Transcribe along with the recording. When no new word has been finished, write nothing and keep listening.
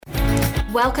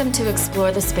Welcome to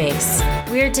Explore the Space.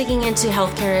 We're digging into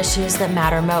healthcare issues that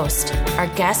matter most. Our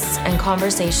guests and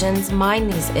conversations mine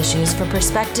these issues for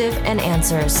perspective and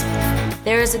answers.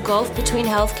 There is a gulf between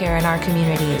healthcare and our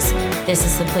communities. This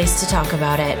is the place to talk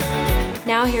about it.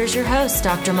 Now here's your host,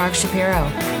 Dr. Mark Shapiro.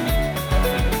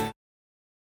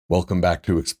 Welcome back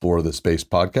to Explore the Space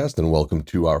podcast, and welcome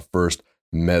to our first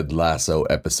Med Lasso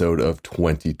episode of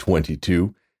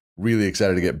 2022. Really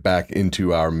excited to get back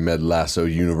into our Med Lasso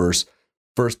universe.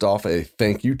 First off, a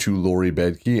thank you to Lori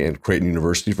Bedke and Creighton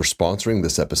University for sponsoring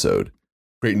this episode.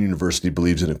 Creighton University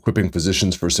believes in equipping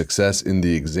physicians for success in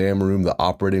the exam room, the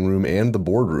operating room, and the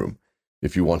boardroom.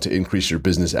 If you want to increase your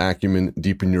business acumen,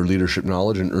 deepen your leadership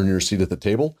knowledge, and earn your seat at the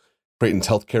table, Creighton's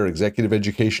healthcare executive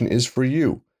education is for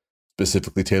you.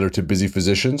 Specifically tailored to busy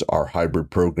physicians, our hybrid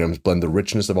programs blend the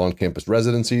richness of on-campus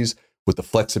residencies with the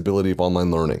flexibility of online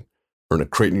learning. Earn a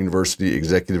Creighton University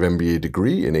Executive MBA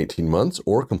degree in 18 months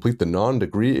or complete the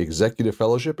non-degree Executive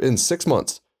Fellowship in 6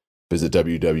 months. Visit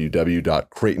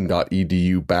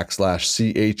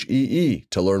www.creighton.edu/CHEE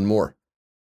to learn more.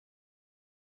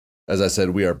 As I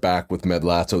said, we are back with Med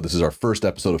Lasso. This is our first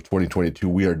episode of 2022.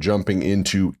 We are jumping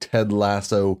into Ted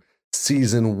Lasso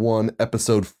Season 1,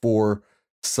 Episode 4.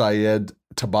 Syed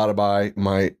Tabatabai,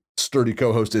 my sturdy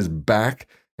co-host, is back,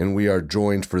 and we are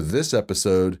joined for this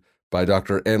episode by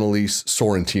Dr. Annalise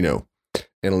Sorrentino.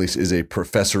 Annalise is a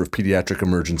professor of pediatric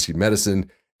emergency medicine,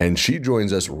 and she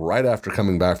joins us right after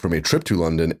coming back from a trip to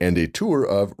London and a tour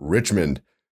of Richmond.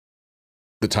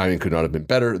 The timing could not have been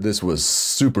better. This was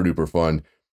super duper fun.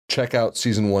 Check out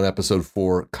Season 1, Episode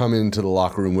 4. Come into the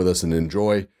locker room with us and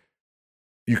enjoy.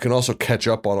 You can also catch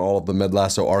up on all of the Med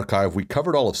Lasso archive. We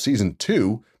covered all of Season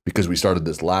 2 because we started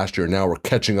this last year. Now we're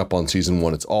catching up on Season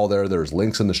 1. It's all there. There's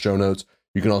links in the show notes.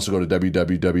 You can also go to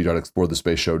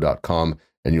www.explorethespaceshow.com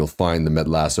and you'll find the Med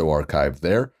Lasso archive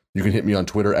there. You can hit me on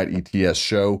Twitter at ETS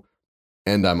Show,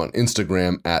 and I'm on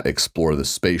Instagram at Explore the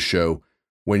Space Show.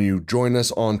 When you join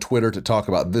us on Twitter to talk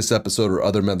about this episode or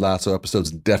other Med Lasso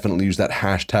episodes, definitely use that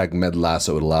hashtag Med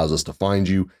Lasso. It allows us to find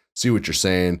you, see what you're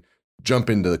saying, jump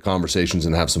into the conversations,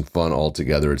 and have some fun all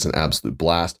together. It's an absolute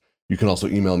blast. You can also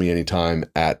email me anytime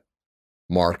at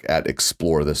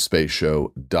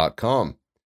mark@explorethespaceshow.com.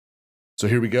 So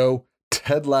here we go.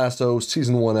 Ted Lasso,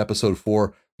 Season 1, Episode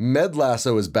 4. Med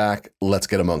Lasso is back. Let's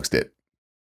get amongst it.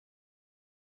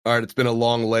 All right, it's been a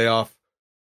long layoff.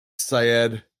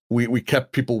 Syed, we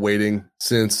kept people waiting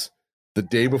since the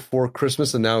day before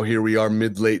Christmas, and now here we are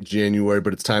mid-late January,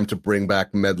 but it's time to bring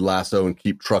back Med Lasso and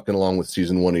keep trucking along with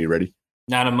Season 1. Are you ready?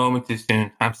 Not a moment too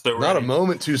soon. I'm so ready. Not a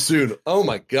moment too soon. Oh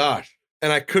my gosh.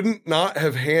 And I couldn't not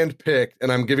have handpicked,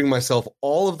 and I'm giving myself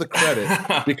all of the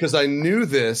credit because I knew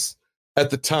this at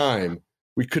the time.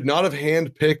 We could not have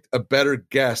handpicked a better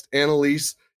guest.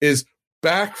 Annalise is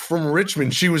back from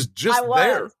Richmond. She was just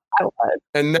there. I was.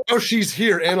 And now she's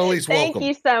here. Annalise, welcome. Thank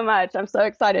you so much. I'm so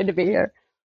excited to be here.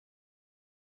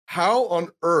 How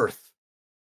on earth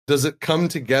does it come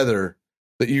together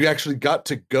that you actually got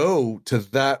to go to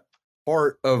that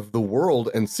part of the world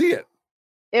and see it?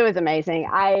 It was amazing.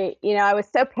 I was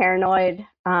so paranoid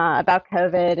about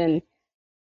COVID, and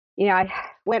I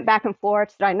went back and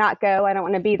forth. Should I not go? I don't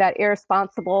want to be that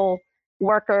irresponsible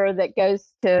worker that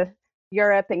goes to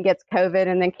Europe and gets COVID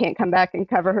and then can't come back and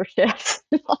cover her shifts.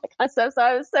 So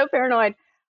I was so paranoid.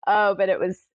 Oh, but it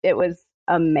was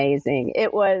amazing.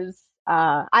 It was.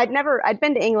 I'd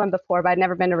been to England before, but I'd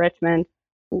never been to Richmond.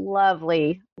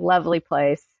 Lovely, lovely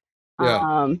place.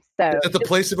 Yeah. So is it the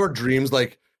place of our dreams?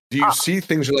 Like, do you see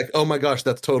things you're like, oh my gosh,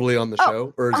 that's totally on the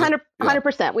show? Or is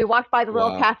 100%. We walked by the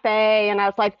little cafe, and I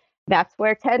was like, that's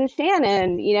where Ted and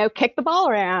Shannon, kick the ball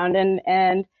around. And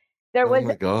there was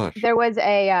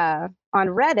a on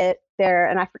Reddit there,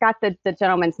 and I forgot the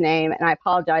gentleman's name, and I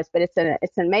apologize, but it's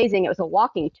amazing. It was a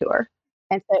walking tour,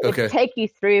 and so it would take you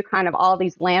through kind of all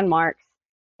these landmarks,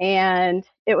 and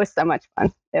it was so much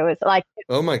fun. It was like,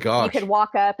 oh my gosh, you could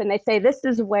walk up, and they say this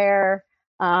is where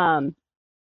why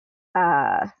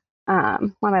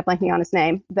am I blanking on his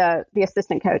name? The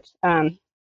assistant coach.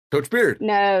 Coach Beard.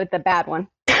 No, the bad one.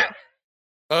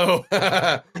 Oh,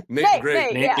 Nate the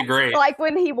Great. Nate the Great. Like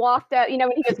when he walked up, when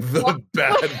he was the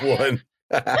bad one.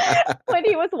 When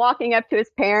he was walking up to his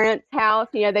parents' house,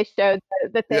 they showed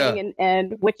the thing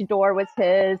and which door was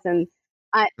his, and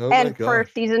for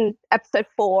episode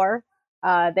 4,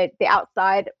 the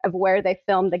outside of where they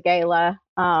filmed the gala,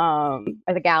 or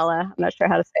the gala. I'm not sure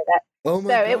how to say that. Oh my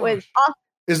gosh. It was awesome.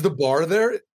 Is the bar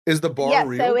there? Is the bar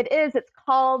real? Yeah, so it is. It's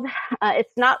called.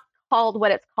 It's not called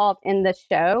what it's called in the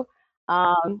show.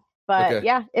 But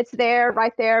yeah, it's there,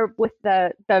 right there with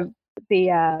the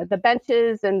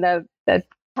benches and the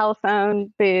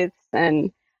telephone booths,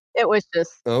 and it was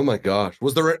just. Oh my gosh.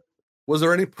 Was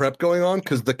there any prep going on?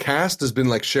 Because the cast has been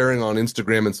like sharing on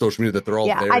Instagram and social media that they're all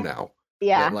there now.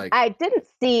 Yeah, like, I didn't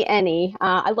see any.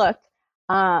 I looked.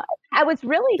 I was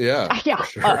really. Yeah.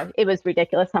 Sure. It was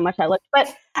ridiculous how much I looked,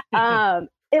 but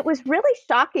it was really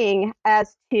shocking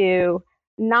as to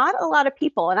not a lot of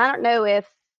people, and I don't know if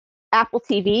Apple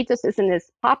TV just isn't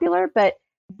as popular, but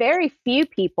very few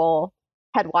people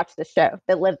had watched the show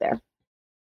that lived there.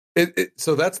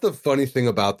 So that's the funny thing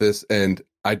about this, and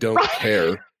I don't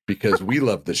care because we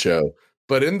love the show.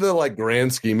 But in the like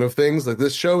grand scheme of things, like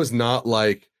this show is not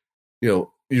like,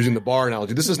 using the bar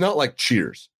analogy, this is not like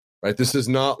Cheers, right? This is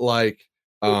not like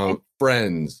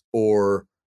Friends or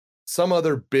some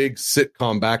other big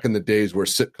sitcom back in the days where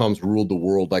sitcoms ruled the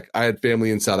world. Like I had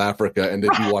family in South Africa and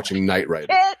they'd be watching Knight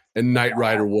Rider, and Knight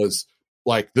Rider was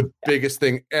like the biggest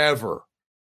thing ever.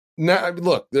 Now,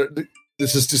 look,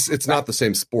 this is just, it's not the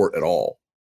same sport at all.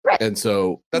 Right. And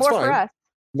so that's More fine. for us.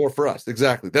 More for us.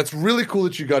 Exactly. That's really cool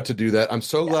that you got to do that. I'm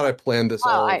so glad I planned this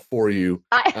for you.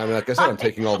 Like I said, I'm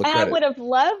taking all the credit. I would have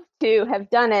loved to have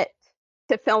done it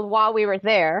to film while we were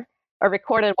there or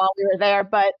recorded while we were there,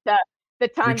 but the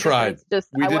time difference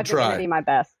I wasn't going to be my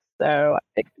best. So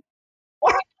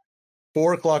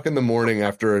 4 o'clock in the morning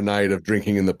after a night of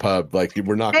drinking in the pub, like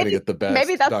we're not going to get the best.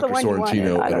 Maybe that's Dr. the one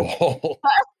Sorrentino at all.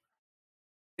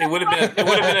 It would have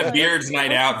been a Beard's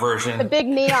Night Out version. The big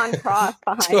neon cross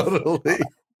behind. Totally.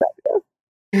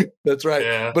 That's right.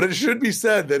 Yeah. But it should be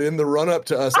said that in the run up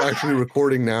to us actually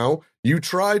recording now, you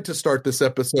tried to start this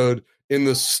episode in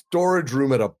the storage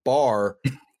room at a bar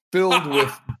filled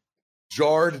with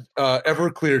jarred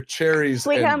Everclear cherries.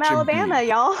 Sweet Home Alabama,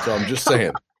 y'all. So I'm just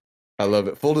saying. I love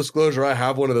it. Full disclosure, I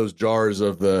have one of those jars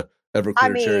of the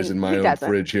Everclear cherries in my own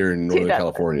fridge here in Northern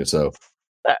California. So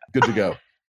good to go.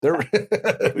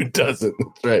 Who doesn't?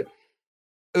 That's right.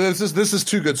 This is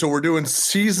too good. So we're doing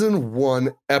season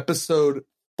 1, episode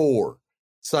 4.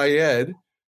 Syed,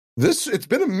 it's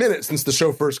been a minute since the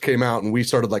show first came out and we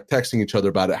started like texting each other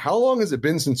about it. How long has it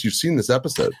been since you've seen this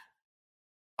episode?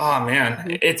 Oh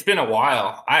man, it's been a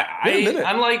while. I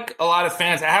unlike a lot of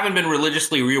fans, I haven't been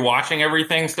religiously rewatching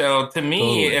everything. So to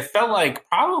me, It felt like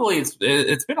probably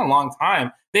it's been a long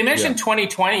time. They mentioned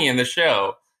 2020 in the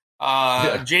show.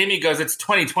 Jamie goes, "It's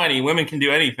 2020. Women can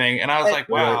do anything," and I was like,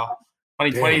 "Wow,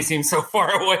 2020 seems so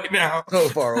far away now." So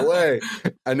far away.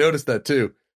 I noticed that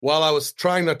too. While I was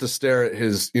trying not to stare at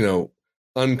his,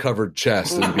 uncovered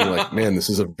chest and be like, "Man, this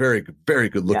is a very, very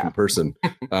good looking person."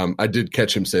 I did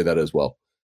catch him say that as well.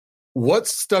 What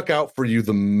stuck out for you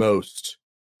the most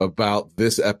about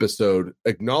this episode,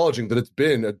 acknowledging that it's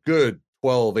been a good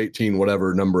 12, 18,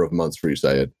 whatever number of months for you,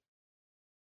 Syed?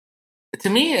 To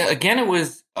me, again, it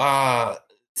was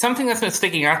something that's been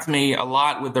sticking out to me a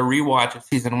lot with the rewatch of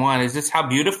season 1 is just how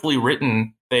beautifully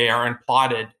written they are and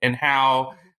plotted and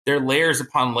how they're layers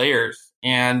upon layers.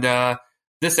 And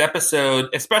this episode,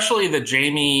 especially the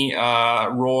Jamie,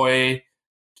 Roy,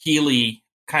 Keeley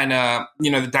kind of,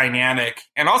 the dynamic.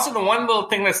 And also the one little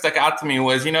thing that stuck out to me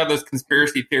was, those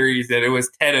conspiracy theories that it was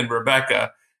Ted and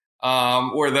Rebecca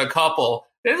were the couple.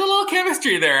 There's a little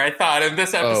chemistry there, I thought, in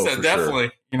this episode,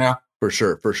 definitely, For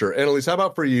sure. Annalise, how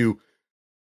about for you,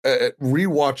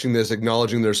 rewatching this,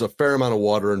 acknowledging there's a fair amount of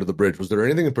water under the bridge? Was there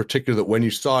anything in particular that when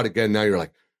you saw it again, now you're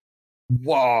like,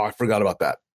 wow, I forgot about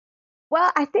that?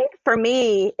 Well, I think for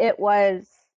me, it was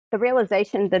the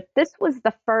realization that this was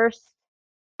the first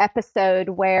episode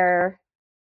where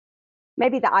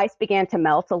maybe the ice began to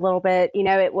melt a little bit.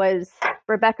 It was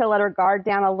Rebecca let her guard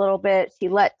down a little bit. She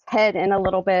let Ted in a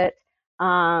little bit.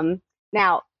 Now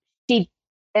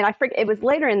and I forget, it was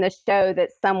later in the show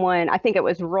that someone, I think it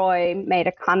was Roy, made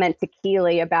a comment to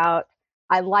Keeley about,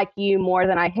 "I like you more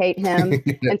than I hate him."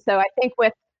 And so I think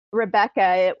with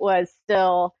Rebecca, it was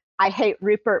still, "I hate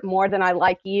Rupert more than I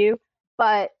like you."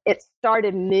 But it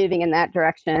started moving in that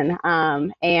direction.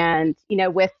 And,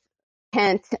 with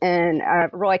Kent and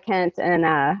Roy Kent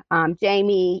and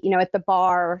Jamie, at the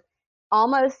bar,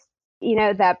 almost,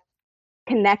 that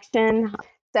connection.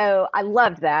 So I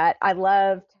loved that. I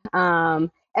loved, and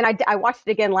I watched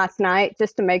it again last night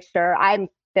just to make sure. I've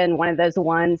been one of those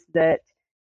ones that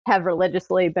have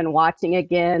religiously been watching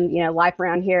again. Life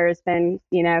around here has been,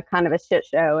 kind of a shit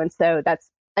show. And so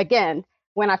that's, again,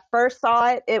 when I first saw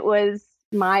it, it was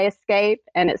my escape,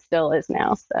 and it still is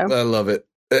now. So I love it.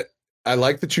 I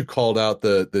like that you called out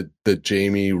the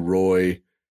Jamie Roy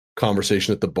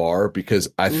conversation at the bar, because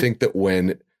I think that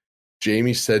when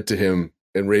Jamie said to him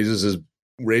and raises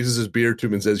his beer to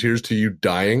him and says, "Here's to you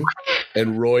dying,"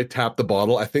 and Roy tapped the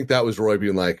bottle, I think that was Roy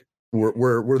being like,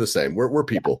 "We're the same. We're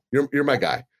people. You're my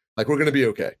guy. Like, we're gonna be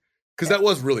okay." Because that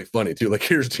was really funny too. Like,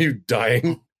 "Here's to you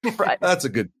dying." Right. That's a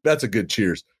good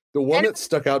cheers. The one that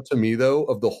stuck out to me though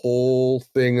of the whole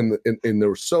thing, and there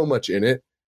was so much in it,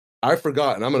 I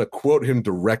forgot, and I'm going to quote him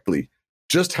directly,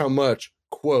 just how much,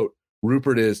 quote,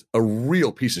 Rupert is a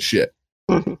real piece of shit.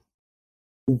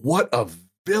 What a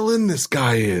villain this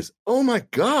guy is. Oh my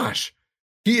gosh.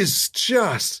 He is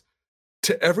just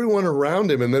to everyone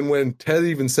around him. And then when Ted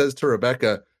even says to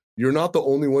Rebecca, you're not the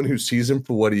only one who sees him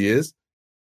for what he is.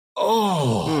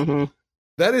 Oh,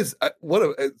 that is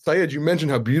Syed, you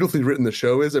mentioned how beautifully written the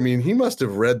show is. I mean, he must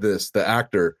have read this, the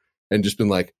actor, and just been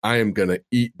like, I am going to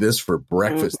eat this for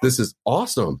breakfast. This is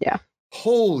awesome. Yeah.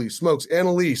 Holy smokes.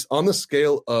 Annalise, on the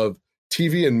scale of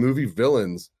TV and movie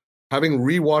villains, having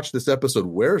rewatched this episode,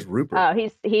 where's Rupert? Oh,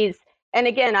 he's, and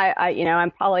again, I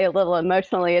I'm probably a little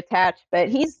emotionally attached, but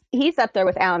he's up there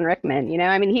with Alan Rickman.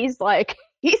 I mean, he's the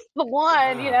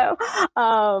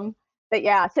one. But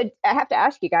yeah, so I have to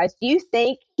ask you guys: do you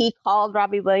think he called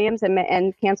Robbie Williams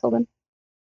and canceled him?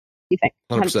 You think?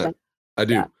 100%. I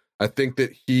do. Yeah. I think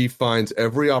that he finds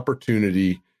every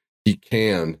opportunity he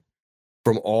can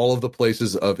from all of the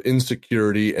places of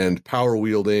insecurity and power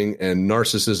wielding and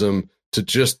narcissism to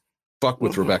just fuck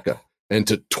with Rebecca and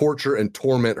to torture and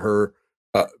torment her.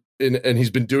 And he's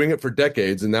been doing it for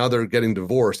decades, and now they're getting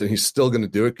divorced, and he's still going to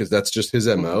do it because that's just his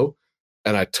MO.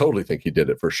 And I totally think he did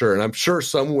it for sure. And I'm sure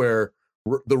somewhere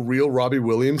the real Robbie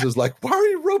Williams is like, why are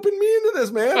you roping me into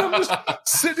this, man? I'm just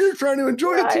sitting here trying to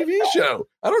enjoy a TV show.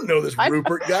 I don't know this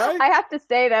Rupert guy. I have to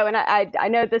say, though, and I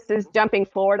know this is jumping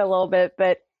forward a little bit,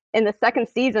 but in the second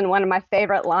season, one of my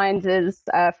favorite lines is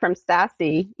from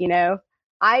Sassy,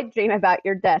 I dream about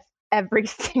your death every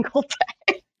single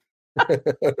day.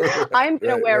 I'm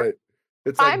going to wear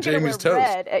It's like Jamie's toast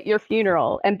red at your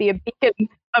funeral and be a beacon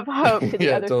of hope to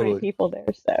the other totally. 3 people there.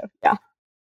 So, yeah.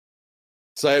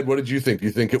 Syed, what did you think? Do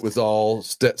you think it was all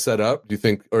set up? Do you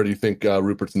think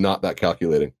Rupert's not that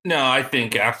calculating? No, I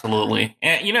think absolutely.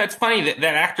 And it's funny that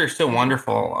actor is so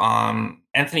wonderful.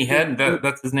 Anthony Head,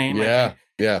 that's his name. Yeah.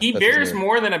 Yeah, he bears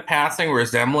more than a passing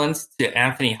resemblance to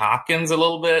Anthony Hopkins a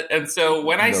little bit. And so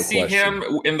when I see him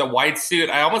in the white suit,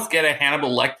 I almost get a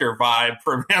Hannibal Lecter vibe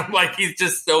from him. Like, he's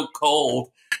just so cold.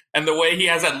 And the way he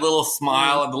has that little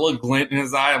smile and the little glint in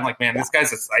his eye, I'm like, man, this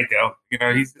guy's a psycho.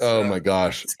 He's just my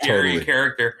gosh, scary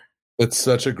character. It's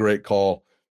such a great call.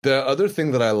 The other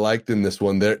thing that I liked in this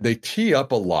one, they tee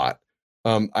up a lot.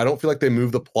 I don't feel like they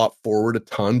move the plot forward a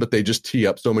ton, but they just tee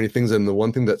up so many things. And the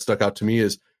one thing that stuck out to me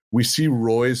is we see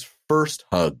Roy's first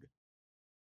hug.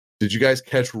 Did you guys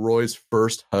catch Roy's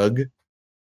first hug?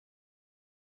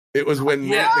 It was when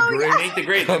Nate the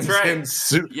Great. That's right.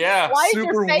 Why is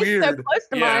your face weird. So close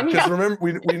to mine? Because remember,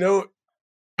 we know.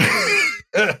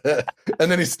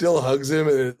 And then he still hugs him,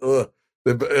 and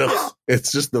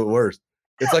it's just the worst.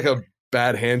 It's like a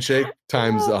bad handshake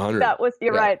times 100.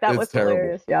 You're right. That was terrible.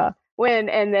 Hilarious. Yeah. When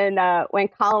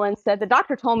Colin said, the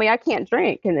doctor told me I can't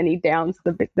drink, and then he downs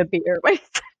the beer.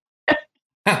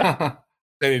 And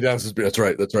he downs his beer.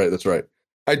 That's right.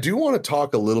 I do want to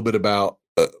talk a little bit about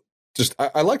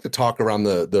I like to talk around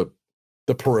the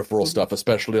peripheral stuff,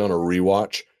 especially on a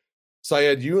rewatch.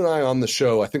 Syed, you and I on the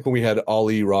show, I think when we had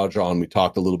Ali Raj on, we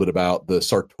talked a little bit about the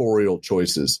sartorial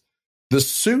choices. The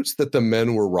suits that the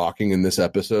men were rocking in this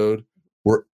episode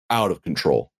were out of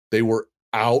control. They were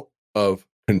out of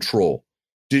control.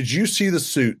 Did you see the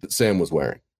suit that Sam was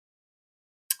wearing?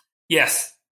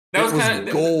 Yes. That was kind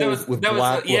of gold with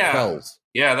black lapels.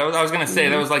 Yeah, I was going to say,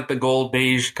 that was like the gold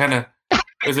beige kind of,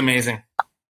 it was amazing.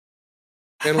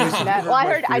 And I think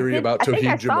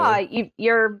I saw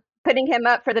you're putting him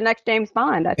up for the next James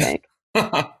Bond, I think.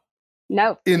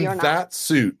 No, in that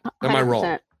suit. Am 100%. I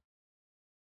wrong?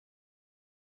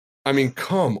 I mean,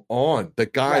 come on. The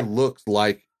guy looks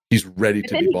like he's ready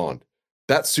to be Bond.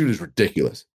 That suit is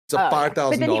ridiculous. It's a $5,000 suit.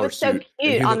 But then he was so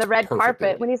cute on the red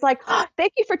carpet when he's like,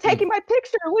 thank you for taking my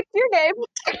picture. What's your name?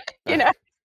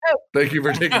 Thank you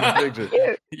for taking the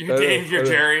picture. Your Dave,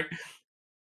 Jerry.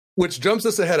 Which jumps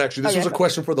us ahead, actually. This was a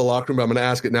question for the locker room, but I'm going to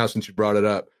ask it now since you brought it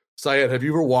up. Syed, have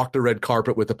you ever walked a red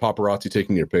carpet with the paparazzi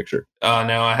taking your picture? Oh,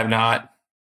 no, I have not.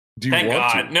 Do you Thank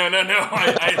want God. to? No.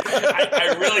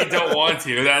 I really don't want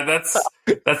to.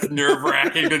 That's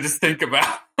nerve-wracking to just think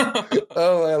about.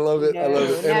 Oh, I love it. I love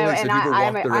it. Annalise, have you ever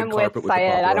walked the red carpet with the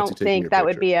paparazzi I don't think that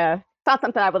would be it's not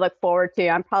something I would look forward to.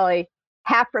 I'm probably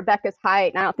half Rebecca's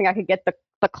height, and I don't think I could get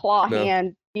the claw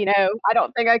hand. I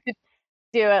don't think I could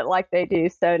do it like they do.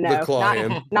 So no,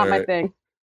 not my thing.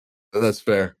 That's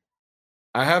fair.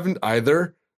 I haven't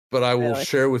either, but I will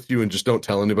share with you and just don't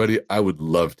tell anybody. I would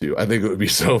love to. I think it would be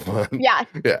so fun. Yeah.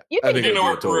 You can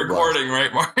we're recording,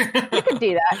 right, Mark? You can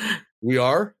do that. We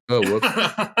are? Oh, whoops.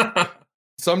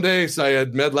 someday,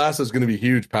 Syed, Med Lasso is going to be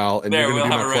huge, pal, and There, you're going to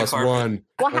we'll be have my a red plus carpet. one.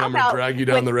 Well, and how I'm going to about drag you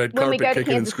down the red when we carpet, go to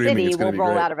kicking and Kansas screaming. City, It's going we'll to be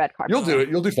roll great. out a red carpet. You'll do it.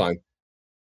 You'll do fine.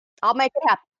 I'll make it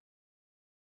happen.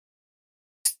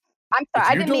 I'm sorry,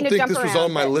 I If you didn't mean don't to think jump this was around,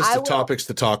 on my but list I of will- topics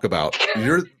to talk about,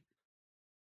 you're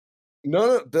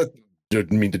no, that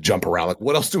didn't mean to jump around. Like,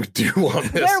 what else do we do on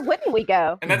this? Where wouldn't we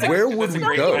go? And that's Where that's would a we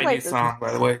great go? 90s Places. song,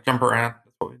 by the way. Jump around.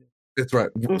 That's what we do. That's right.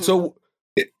 Mhm. So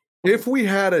if we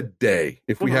had a day,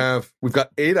 if we Mhm. we've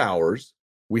got 8 hours,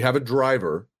 we have a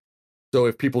driver. So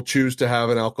if people choose to have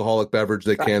an alcoholic beverage,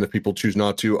 they Right. can. If people choose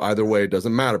not to, either way, it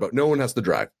doesn't matter. But no one has to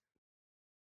drive.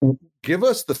 Give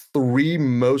us the 3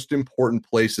 most important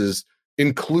places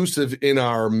inclusive in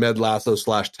our Med Lasso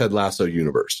 / Ted Lasso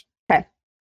universe.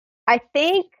 I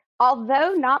think,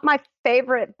 although not my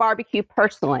favorite barbecue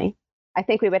personally, I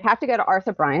think we would have to go to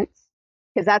Arthur Bryant's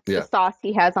because that's Yeah. the sauce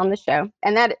he has on the show,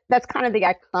 and that's kind of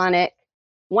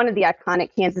one of the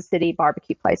iconic Kansas City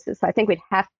barbecue places. So I think we'd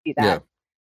have to do that.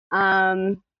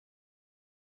 I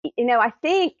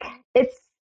think it's.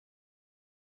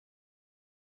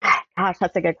 Gosh,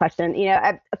 that's a good question.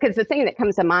 Because the thing that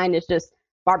comes to mind is just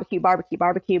barbecue. But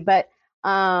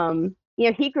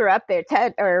he grew up there.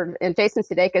 And Jason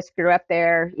Sudeikis grew up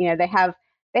there. They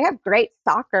have great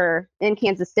soccer in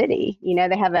Kansas City.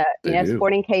 They have They do.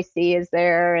 Sporting KC is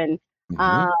there, and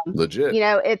Legit.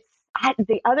 it's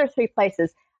the other 3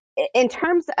 places in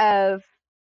terms of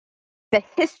the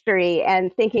history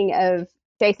and thinking of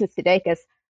Jason Sudeikis.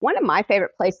 One of my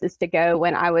favorite places to go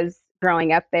when I was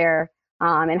growing up there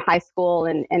in high school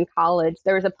and college,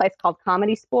 there was a place called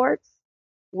Comedy Sports,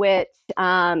 which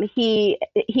he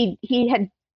had.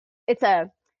 It's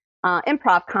a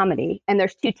improv comedy, and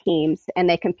there's 2 teams, and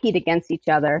they compete against each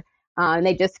other, and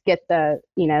they just get the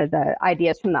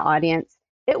ideas from the audience.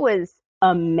 It was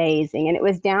amazing, and it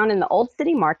was down in the Old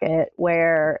City Market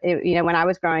where when I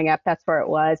was growing up, that's where it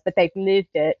was, but they've moved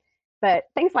it. But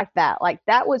things like that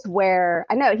was where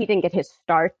I know he didn't get his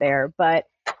start there, but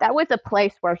that was a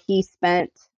place where he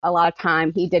spent a lot of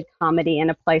time. He did comedy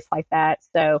in a place like that.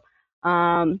 So,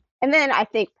 and then I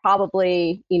think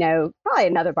probably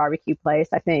another barbecue place.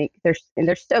 I think there's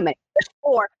so many. There's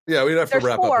 4. Yeah, we'd have to There's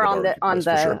wrap 4 up on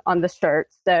the sure. on the shirt.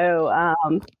 So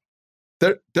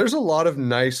There's a lot of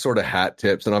nice sort of hat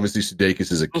tips, and obviously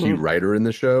Sudeikis is a key writer in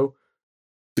the show.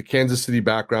 The Kansas City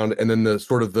background, and then the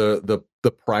sort of the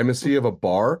primacy of a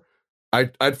bar.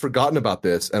 I'd forgotten about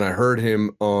this, and I heard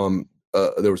him.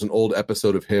 There was an old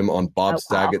episode of him on Bob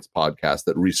Saget's podcast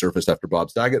that resurfaced after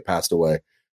Bob Saget passed away.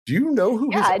 Do you know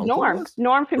who his uncle was?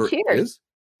 Norm from Cheers. Is?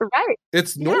 Right.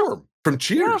 It's Norm from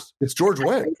Cheers. Yeah. It's George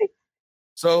Wendt.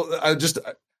 So I just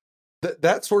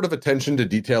that sort of attention to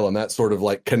detail and that sort of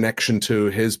like connection to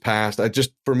his past.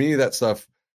 For me, that stuff,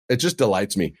 it just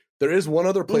delights me. There is one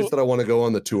other place that I want to go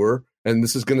on the tour, and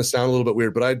this is going to sound a little bit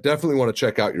weird, but I definitely want to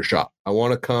check out your shop. I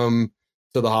want to come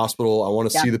to the hospital. I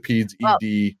want to see the PEDS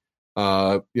ED.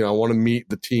 I want to meet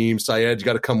the team. Syed, you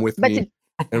got to come with me,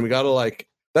 and we got to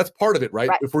that's part of it, right?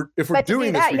 If we're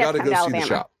doing this, we got to go see the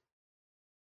shop.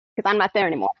 Because I'm not there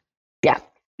anymore. Yeah.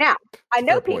 Now I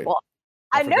know people.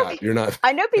 I know you're not.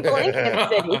 I know people in Kansas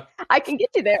City. I can get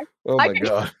you there. Oh my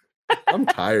God. I'm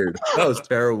tired. That was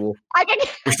terrible.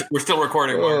 We're still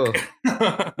recording, Mark.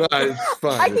 No, it's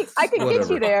fine. I can get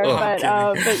you there, but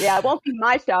yeah, it won't be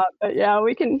my shop. But yeah,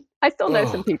 we can. I still know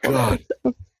some people. There,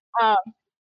 so.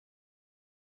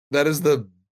 That is the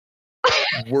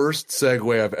worst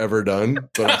segue I've ever done,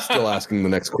 but I'm still asking the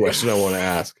next question I want to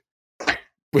ask.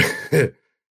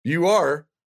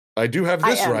 I do have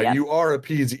this right. Yes. You are a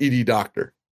PEDS ED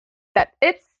doctor.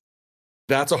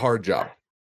 That's a hard job.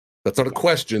 That's not a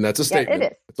question. That's a statement.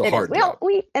 It is. It's a hard job.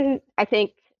 And I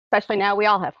think, especially now, we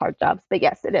all have hard jobs. But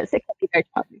yes, it is. It can be very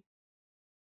challenging.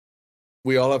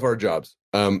 We all have hard jobs.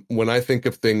 When I think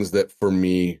of things that, for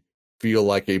me, feel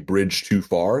like a bridge too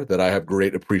far, that I have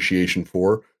great appreciation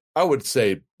for, I would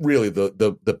say, really,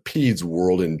 the PEDS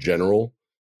world in general.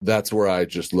 That's where I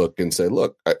just look and say,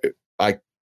 look, I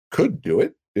could do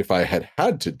it if I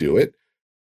had to do it.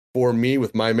 For me,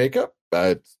 with my makeup,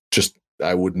 I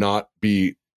would not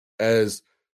be as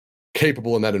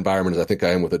capable in that environment as I think I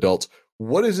am with adults.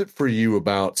 What is it for you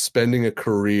about spending a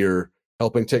career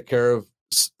helping take care of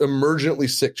emergently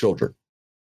sick children?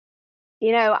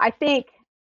 I think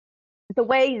the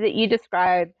way that you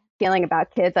describe feeling about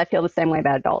kids, I feel the same way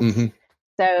about adults. Mm-hmm.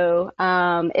 So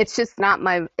it's just not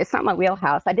my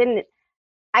wheelhouse. I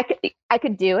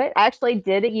could do it. I actually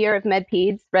did a year of med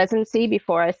peds residency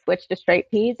before I switched to straight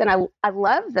peds, and I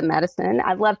love the medicine.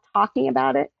 I love talking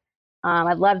about it.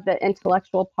 I love the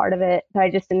intellectual part of it, but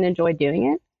I just didn't enjoy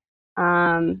doing it.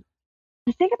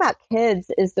 The thing about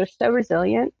kids is they're so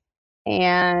resilient,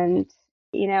 and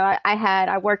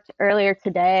I worked earlier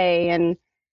today, and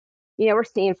we're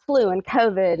seeing flu and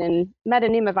COVID and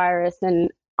metapneumovirus and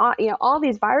all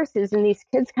these viruses, and these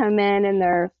kids come in and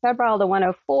they're febrile to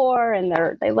 104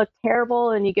 and they look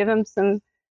terrible, and you give them some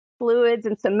fluids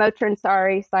and some Motrin.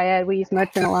 Sorry, Syed, we use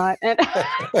Motrin a lot. And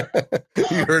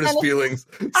you hurt his feelings.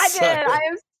 I did. I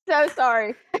am so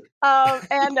sorry.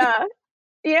 And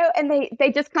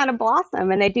they just kind of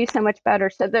blossom and they do so much better.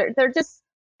 So they're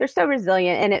so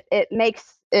resilient, and it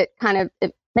makes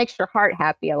your heart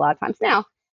happy a lot of times. Now,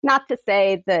 not to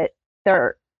say that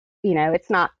it's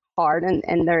not hard,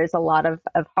 and there is a lot of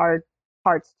hard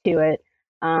parts to it.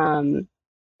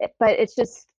 But it's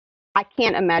just, I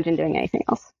can't imagine doing anything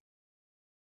else.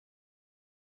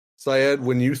 Syed,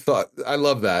 when you thought, I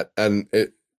love that. And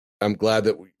I'm glad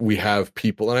that we have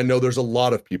people, and I know there's a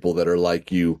lot of people that are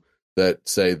like you that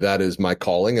say that is my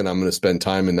calling and I'm going to spend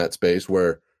time in that space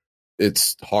where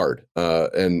it's hard.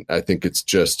 And I think it's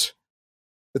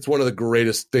one of the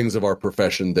greatest things of our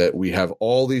profession that we have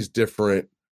all these different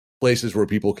places where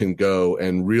people can go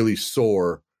and really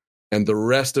soar, and the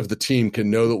rest of the team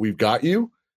can know that we've got you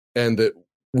and that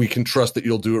we can trust that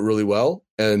you'll do it really well,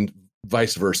 and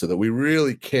vice versa, that we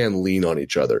really can lean on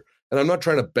each other. And I'm not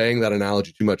trying to bang that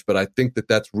analogy too much, but I think that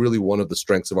that's really one of the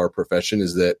strengths of our profession,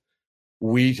 is that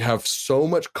we have so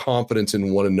much confidence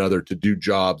in one another to do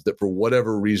jobs that for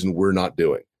whatever reason we're not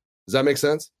doing. Does that make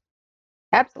sense?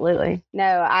 Absolutely. No,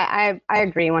 I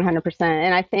agree 100%.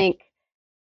 And I think,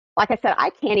 like I said, I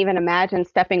can't even imagine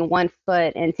stepping one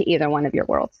foot into either one of your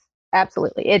worlds.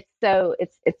 Absolutely.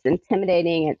 It's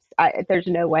intimidating. There's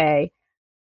no way.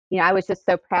 I was just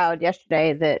so proud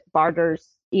yesterday that Barders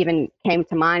even came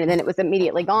to mind, and then it was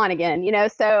immediately gone again,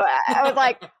 so I was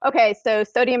like, okay, so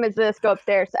sodium is this, go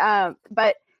upstairs.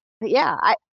 But yeah,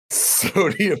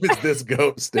 sodium is this, go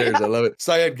upstairs. I love it.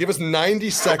 Syed, give us 90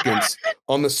 seconds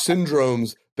on the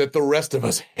syndromes that the rest of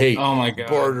hate. Oh my God.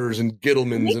 Barders and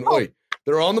Gittlemans and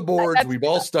they're on the boards. We've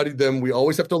all studied them. We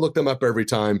always have to look them up every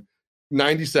time.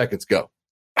 90 seconds, go.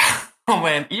 Oh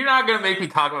man, you're not gonna make me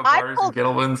talk about Barders and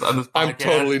Gittlemans on this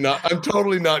podcast. I'm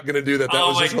totally not gonna do that. That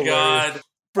was just hilarious. God.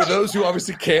 For those who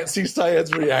obviously can't see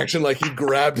Syed's reaction, like he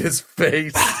grabbed his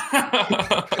face.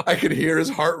 I could hear his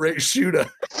heart rate shoot up.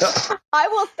 I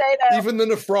will say that even the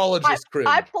nephrologist cringed.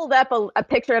 I pulled up a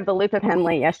picture of the Loop of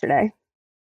Henley yesterday.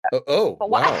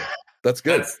 Wow. That's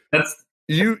good. That's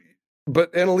you.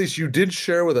 But Annalise, you did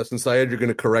share with us, and Syed, you're going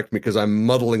to correct me because I'm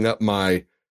muddling up my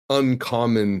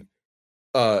uncommon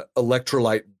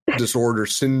electrolyte disorder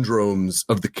syndromes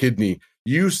of the kidney.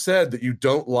 You said that you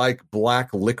don't like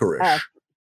black licorice.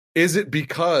 Is it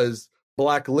because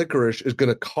black licorice is going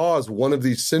to cause one of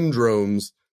these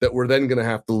syndromes that we're then going to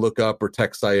have to look up or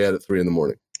text Syed at 3 a.m?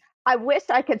 I wish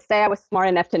I could say I was smart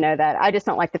enough to know that. I just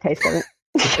don't like the taste of it.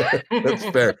 That's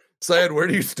fair. Syed, where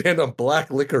do you stand on black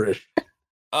licorice?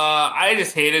 I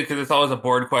just hate it because it's always a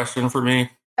board question for me.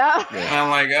 And I'm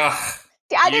like,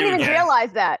 see, I didn't even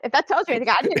realize that. If that tells you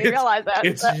anything, I didn't even realize that.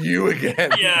 It's you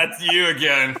again. Yeah, it's you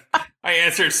again. I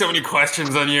answered so many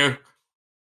questions on you.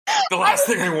 The last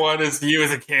thing I want is you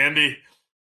as a candy.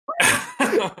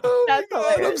 Oh my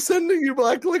God, I'm sending you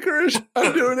black licorice.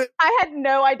 I'm doing it. I had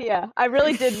no idea. I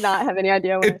really did not have any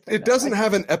idea. It doesn't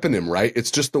have an eponym, right?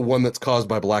 It's just the one that's caused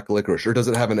by black licorice, or does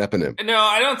it have an eponym? No,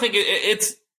 I don't think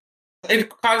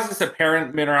it causes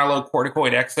apparent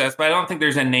mineralocorticoid excess, but I don't think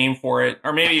there's a name for it.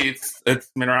 Or maybe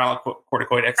it's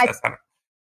mineralocorticoid excess.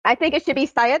 I think it should be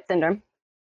Syed syndrome.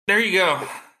 There you go.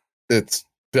 It's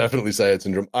definitely Syed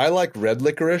syndrome. I like red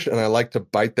licorice, and I like to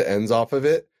bite the ends off of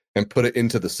it and put it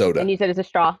into the soda. And use it as a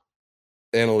straw.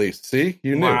 Annalise, see?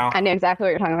 You knew. Wow. I knew exactly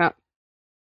what you're talking about.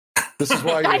 This is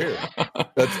why you're here.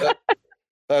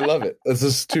 I love it. This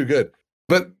is too good.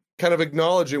 But kind of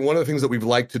acknowledging one of the things that we've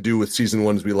liked to do with season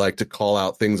 1 is we like to call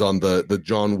out things on the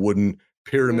John Wooden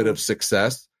pyramid of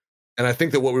success. And I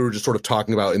think that what we were just sort of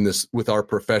talking about in this with our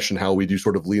profession, how we do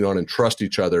sort of lean on and trust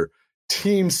each other.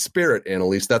 Team spirit,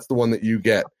 Annalise, that's the one that you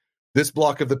get. This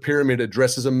block of the pyramid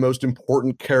addresses a most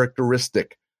important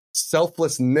characteristic,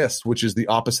 selflessness, which is the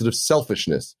opposite of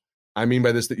selfishness. I mean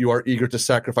by this that you are eager to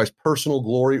sacrifice personal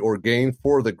glory or gain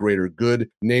for the greater good,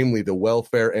 namely the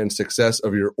welfare and success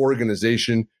of your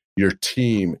organization, your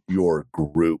team, your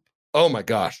group. Oh my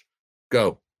gosh.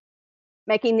 Go.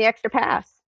 Making the extra pass,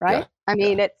 right? Yeah. I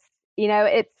mean, it's,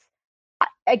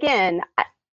 again,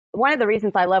 one of the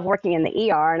reasons I love working in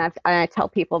the ER, and I tell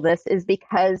people this, is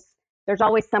because there's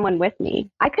always someone with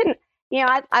me. I couldn't,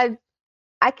 I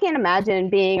can't imagine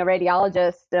being a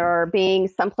radiologist or being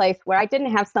someplace where I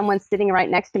didn't have someone sitting right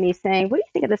next to me saying, what do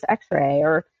you think of this x-ray?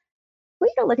 Or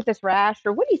we go look at this rash,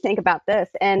 or what do you think about this?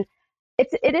 And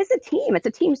it is a team. It's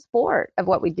a team sport of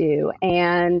what we do.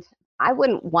 And I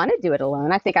wouldn't want to do it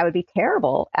alone. I think I would be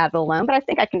terrible at it alone, but I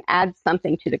think I can add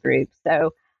something to the group.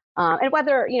 So, and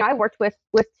whether, I worked with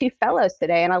two fellows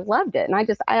today and I loved it. And I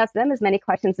asked them as many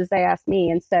questions as they asked me.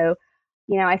 And so,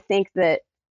 I think that,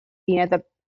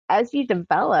 as you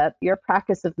develop your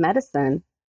practice of medicine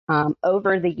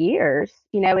over the years,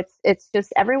 it's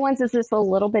just everyone's is just a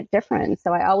little bit different.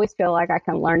 So I always feel like I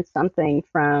can learn something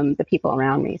from the people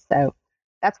around me. So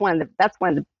that's one of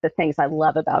the things I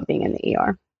love about being in the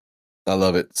ER. I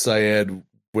love it. Syed,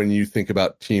 when you think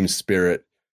about team spirit,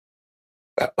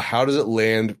 how does it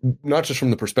land, not just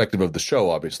from the perspective of the show,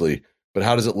 obviously, but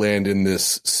how does it land in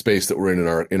this space that we're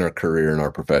in our career, in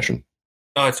our profession?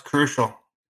 Oh, it's crucial.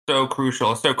 So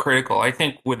crucial. It's so critical. I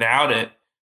think without it,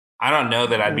 I don't know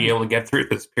that I'd be able to get through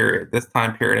this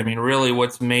time period. I mean, really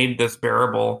what's made this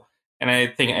bearable, and I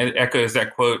think it echoes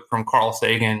that quote from Carl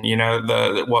Sagan,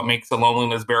 what makes the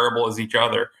loneliness bearable is each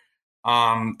other.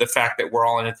 The fact that we're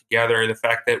all in it together, the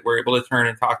fact that we're able to turn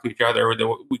and talk to each other,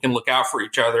 that we can look out for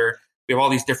each other. We have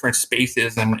all these different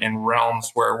spaces and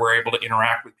realms where we're able to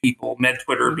interact with people.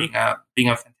 MedTwitter being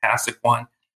a fantastic one.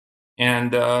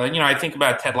 And, I think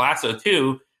about Ted Lasso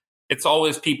too. It's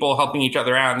always people helping each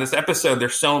other out. In this episode,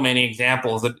 there's so many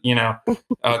examples that,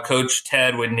 Coach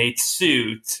Ted with Nate's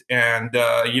suit and,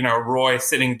 Roy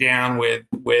sitting down with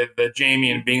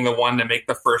Jamie and being the one to make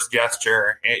the first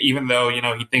gesture, even though,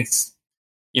 he thinks,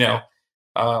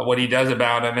 what he does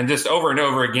about him. And just over and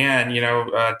over again,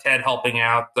 Ted helping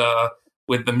out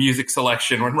with the music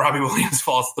selection when Robbie Williams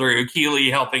falls through, Keely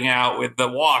helping out with the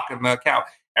walk and the cow.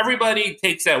 Everybody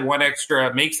makes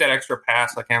that extra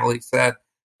pass, like Annalise said.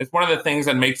 It's one of the things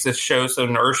that makes this show so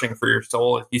nourishing for your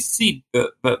soul. If you see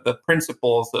the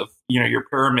principles of your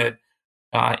pyramid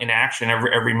in action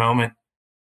every moment.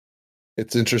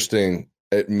 It's interesting.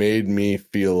 It made me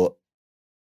feel.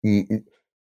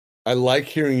 I like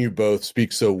hearing you both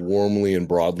speak so warmly and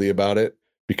broadly about it,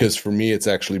 because for me, it's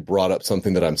actually brought up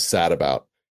something that I'm sad about.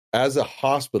 As a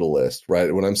hospitalist,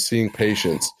 right, when I'm seeing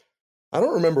patients, I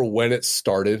don't remember when it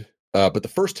started, but the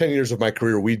first 10 years of my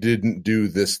career, we didn't do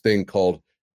this thing called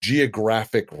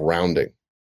geographic rounding,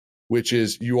 which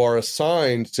is you are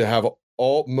assigned to have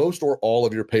most or all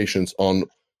of your patients on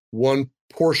one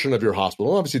portion of your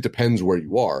hospital. Obviously, it depends where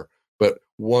you are, but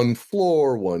one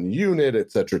floor, one unit,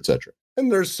 et cetera, et cetera.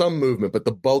 And there's some movement, but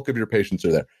the bulk of your patients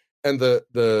are there. And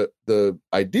the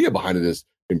idea behind it is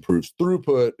improves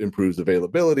throughput, improves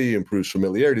availability, improves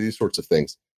familiarity, these sorts of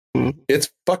things. Mm-hmm. It's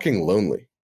fucking lonely.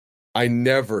 I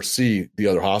never see the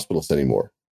other hospitals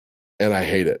anymore. And I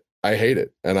hate it.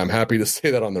 And I'm happy to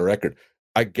say that on the record.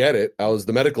 I get it. I was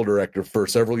the medical director for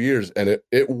several years and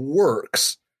it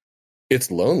works.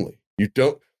 It's lonely.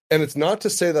 And it's not to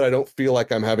say that I don't feel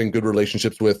like I'm having good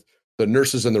relationships with the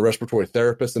nurses and the respiratory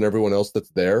therapists and everyone else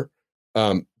that's there.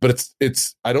 But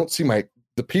I don't see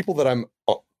the people that I'm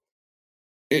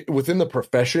within the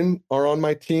profession are on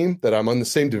my team, that I'm on the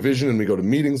same division and we go to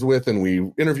meetings with and we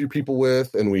interview people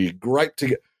with and we gripe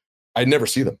together. I never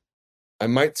see them. I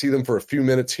might see them for a few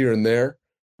minutes here and there.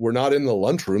 We're not in the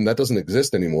lunchroom. That doesn't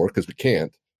exist anymore because we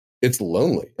can't. It's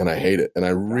lonely and I hate it. And I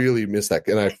really miss that.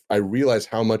 And I realize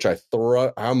how much I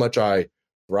throve.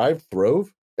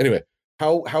 Anyway,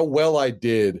 how well I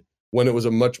did when it was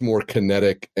a much more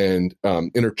kinetic and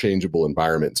interchangeable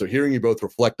environment. So hearing you both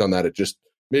reflect on that, it just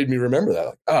made me remember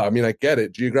that. I get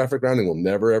it. Geographic rounding will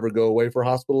never, ever go away for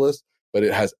hospitalists, but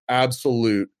it has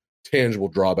absolute tangible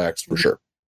drawbacks for sure.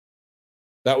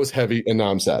 That was heavy, and now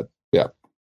I'm sad. Yeah.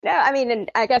 Yeah, and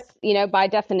I guess, by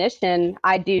definition,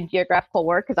 I do geographical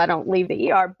work because I don't leave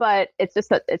the ER, but it's just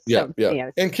that it's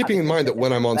and keeping in mind that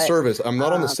when I'm on service, I'm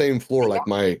not on the same floor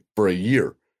for a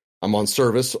year. I'm on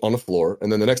service on a floor,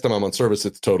 and then the next time I'm on service,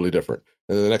 it's totally different.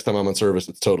 And then the next time I'm on service,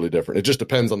 it's totally different. It just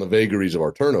depends on the vagaries of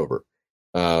our turnover.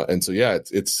 And so,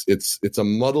 it's a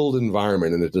muddled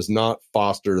environment, and it does not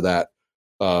foster that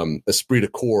esprit de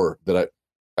corps that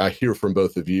I hear from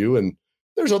both of you. And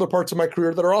there's other parts of my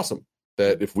career that are awesome,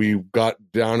 that if we got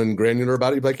down and granular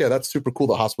about it, you'd be like, yeah, that's super cool.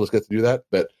 The hospitalists get to do that.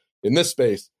 But in this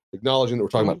space, acknowledging that we're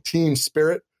talking about team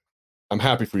spirit, I'm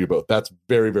happy for you both. That's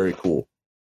very, very cool.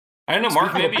 I don't know,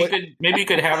 Mark, maybe you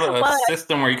could have a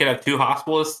system where you could have two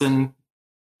hospitalists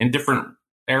in different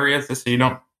areas so you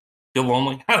don't feel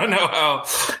lonely. I don't know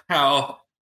how.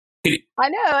 I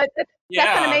know. That's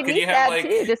going to make me sad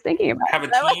too, just thinking about it. Have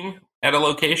a team at a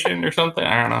location or something.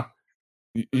 I don't know.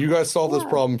 You guys solve this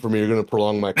problem for me. You're going to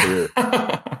prolong my career.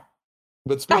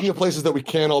 But speaking of places that we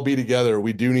can't all be together,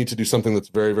 we do need to do something that's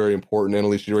very, very important.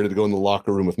 Annalise, you ready to go in the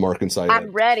locker room with Mark and Syed?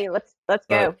 I'm ready. Let's go.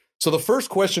 Right. So the first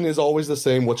question is always the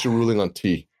same. What's your ruling on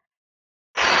tea?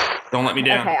 Don't let me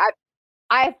down. Okay.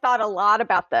 I thought a lot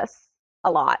about this,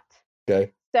 a lot.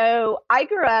 Okay. So I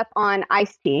grew up on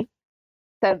iced tea.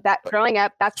 So that growing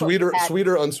up, that's sweeter, what we had.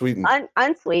 sweeter, unsweetened.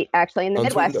 Unsweet, actually, in the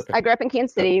Unsweetened, Midwest. okay. I grew up in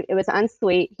Kansas City. It was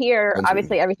unsweet. Here, Unsweetened.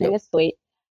 obviously, everything is sweet.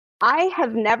 I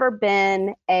have never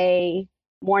been a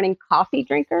morning coffee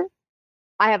drinker.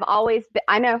 I have always been.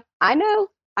 I know.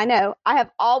 I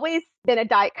have always been a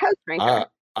Diet Coke drinker.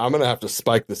 I'm gonna have to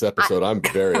spike this episode. I'm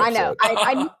very upset.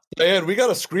 I know. And we got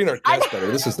to screen our guests better.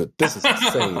 This is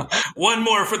insane. One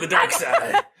more for the dark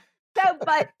side.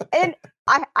 And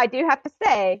I do have to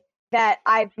say that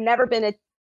I've never been a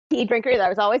tea drinker either. I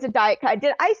was always a Diet Coke. I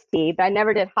did iced tea, but I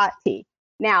never did hot tea.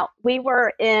 Now, we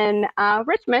were in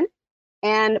Richmond,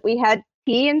 and we had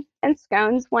tea and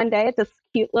scones one day at this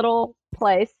cute little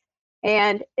place,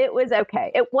 and it was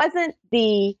okay. It wasn't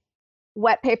the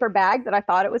wet paper bag that I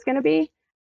thought it was going to be,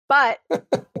 but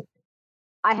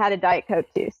I had a Diet Coke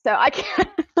too. So I can't.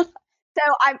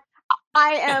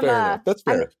 I am. Fair enough. That's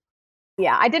fair.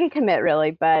 I didn't commit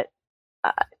really, but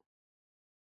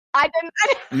I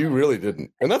didn't. You really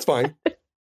didn't, and that's fine.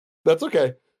 That's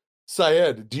okay.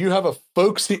 Syed, do you have a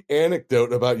folksy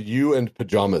anecdote about you and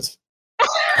pajamas?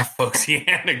 A folksy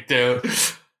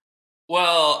anecdote.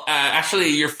 Well, actually,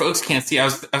 your folks can't see. I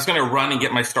was going to run and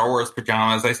get my Star Wars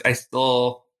pajamas. I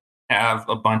still have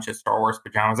a bunch of Star Wars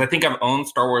pajamas. I think I've owned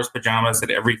Star Wars pajamas at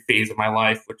every phase of my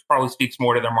life, which probably speaks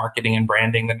more to their marketing and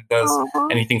branding than it does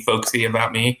anything folksy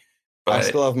about me. But I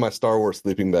still have my Star Wars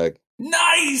sleeping bag.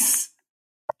 Nice!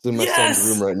 It's in my son's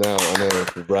room right now. I know,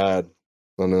 for Brad.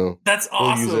 I know. That's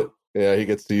awesome. He'll use it. Yeah, he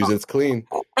gets to use it. It's clean.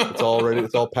 It's all ready.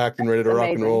 It's all packed and ready to rock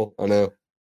and roll. I know.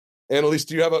 Annalise,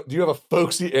 do you have a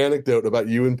folksy anecdote about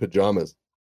you in pajamas?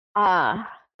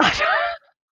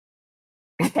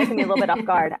 Taking me a little bit off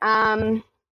guard. I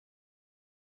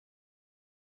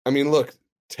mean, look,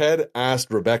 Ted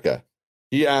asked Rebecca.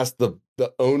 He asked the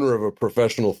owner of a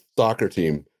professional soccer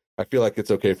team. I feel like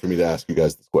it's okay for me to ask you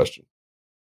guys this question.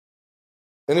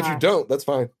 And if you don't, that's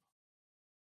fine.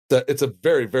 It's a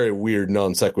very, very weird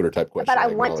non sequitur type question. But I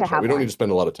want to have. We don't need to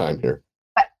spend a lot of time here.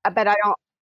 But I don't.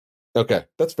 Okay,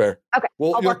 that's fair. Okay.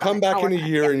 Well, you'll come back in a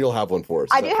year and you'll have one for us.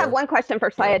 I do have one question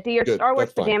for Syed. Do your Star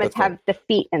Wars pajamas have the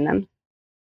feet in them?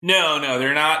 No,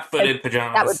 they're not footed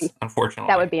pajamas. Unfortunately,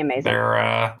 that would be amazing.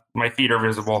 They're my feet are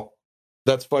visible.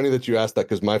 That's funny that you asked that,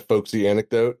 because my folksy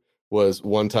anecdote was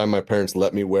one time my parents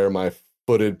let me wear my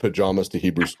footed pajamas to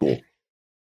Hebrew school.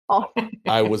 Oh.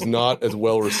 I was not as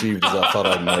well received as I thought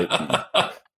I might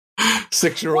be.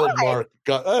 6-year-old Mark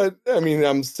got.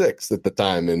 I'm 6 at the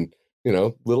time, and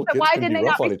little kids. Why can did be they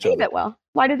rough not on each receive other. it well?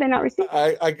 Why did they not receive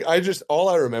it? I just, all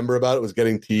I remember about it was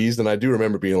getting teased, and I do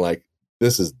remember being like,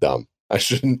 "This is dumb. I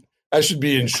should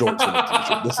be in shorts and a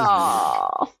t-shirt. This is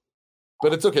weird."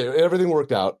 But it's okay. Everything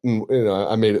worked out, and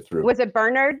I made it through. Was it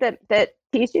Bernard that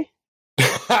teased you?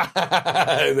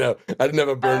 No, I didn't have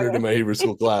a Bernard in my Hebrew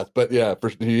school class, but yeah,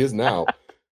 he is now.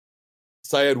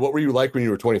 Syed, what were you like when you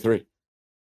were 23?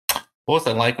 What was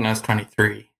I like when I was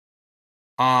 23?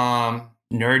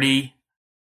 Nerdy,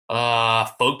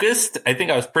 focused. I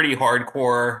think I was pretty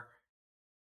hardcore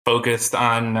focused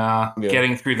on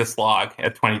getting through the slog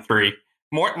at 23.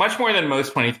 Much more than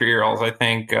most 23-year-olds. I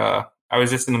think I was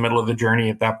just in the middle of the journey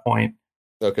at that point.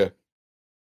 Okay.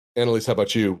 Annalise, how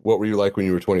about you? What were you like when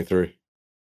you were 23?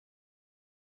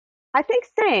 I think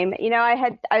same.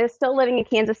 I was still living in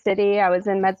Kansas City. I was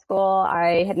in med school.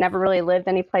 I had never really lived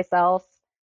anyplace else.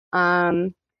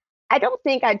 I don't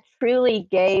think I truly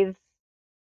gave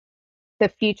the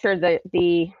future I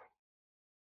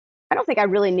don't think I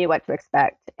really knew what to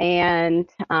expect. And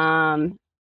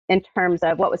in terms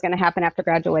of what was going to happen after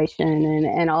graduation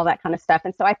and all that kind of stuff.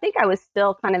 And so I think I was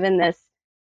still kind of in this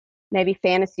maybe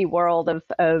fantasy world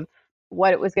of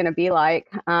what it was going to be like.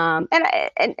 And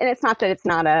it's not that it's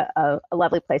not a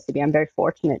lovely place to be. I'm very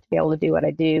fortunate to be able to do what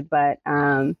I do, but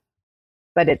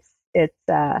it's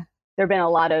there have been a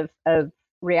lot of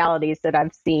realities that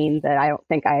I've seen that I don't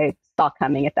think I saw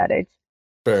coming at that age.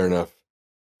 Fair enough.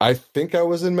 I think I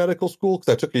was in medical school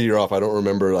because I took a year off. I don't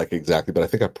remember exactly, but I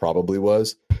think I probably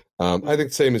was. I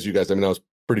think same as you guys. I mean, I was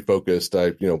pretty focused.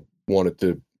 I, wanted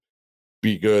to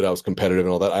be good. I was competitive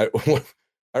and all that.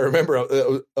 I remember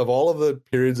of all of the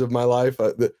periods of my life,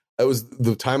 that was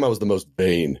the time I was the most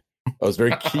vain. I was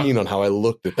very keen on how I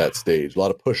looked at that stage. A lot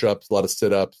of push-ups, a lot of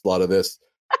sit-ups, a lot of this.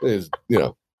 It was,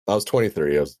 I was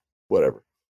 23. I was whatever.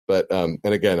 But and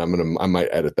again, I might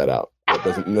edit that out.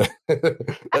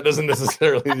 That doesn't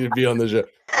necessarily need to be on the show.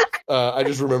 I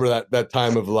just remember that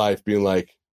time of life being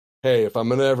like, hey, if I'm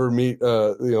gonna ever meet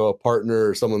a partner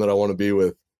or someone that I want to be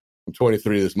with, I'm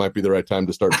 23. This might be the right time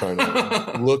to start trying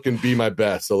to look and be my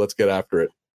best. So let's get after it.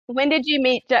 When did you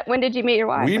meet your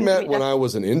wife? We met when I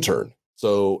was an intern.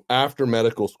 So after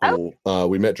medical school,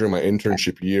 we met during my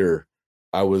internship year.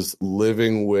 I was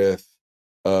living with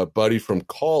a buddy from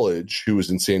college who was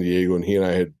in San Diego, and he and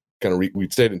I had kind of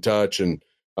we'd stayed in touch, and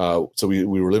so we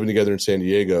were living together in San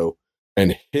Diego.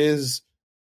 And his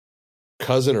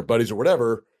cousin or buddies or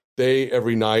whatever, they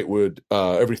every night would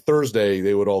every Thursday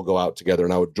they would all go out together,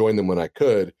 and I would join them when I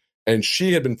could. And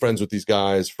she had been friends with these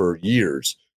guys for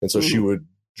years, and so she would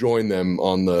join them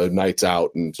on the nights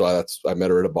out. And so I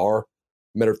met her at a bar.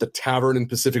 Met her at the Tavern in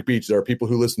Pacific Beach. There are people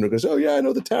who listen to it and go, oh, yeah, I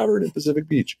know the Tavern in Pacific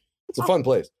Beach. It's a fun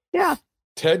place. Yeah.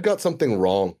 Ted got something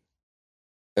wrong,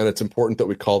 and it's important that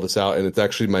we call this out, and it's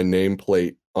actually my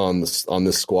nameplate on this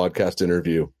Squadcast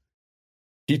interview.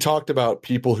 He talked about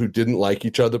people who didn't like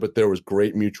each other, but there was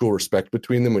great mutual respect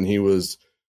between them when he was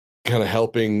kind of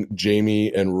helping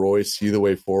Jamie and Roy see the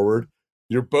way forward.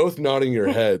 You're both nodding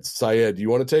your heads. Syed, do you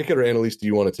want to take it, or Annalise, do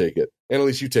you want to take it?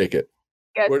 Annalise, you take it.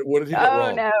 What did he get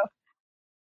wrong? Oh, no.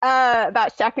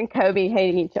 About Shaq and Kobe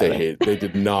hating each other. They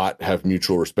did not have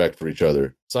mutual respect for each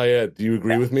other. Syed, do you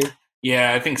agree with me?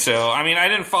 Yeah, I think so. I mean, I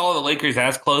didn't follow the Lakers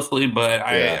as closely, but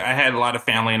I had a lot of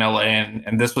family in LA,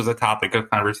 and this was a topic of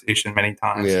conversation many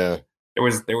times. Yeah, there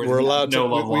was we're allowed no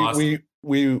to, love lost.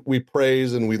 We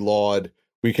praise and we laud.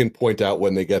 We can point out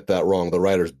when they get that wrong. The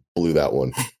writers blew that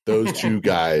one. Those two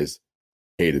guys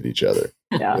hated each other,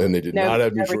 and they did not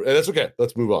have mutual. And that's okay.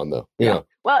 Let's move on, though. You know,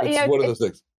 well, it's one of those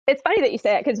things. It's funny that you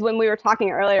say that, because when we were talking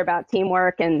earlier about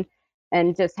teamwork and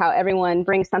just how everyone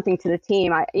brings something to the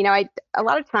team, I a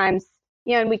lot of times,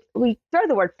 and we throw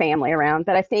the word family around,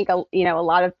 but I think a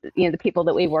lot of the people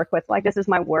that we work with, like, this is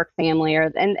my work family,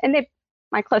 and they,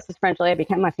 my closest friends really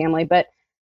become my family. But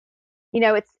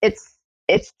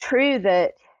it's true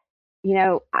that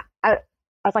I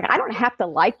was like, I don't have to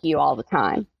like you all the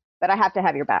time, but I have to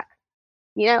have your back,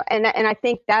 and I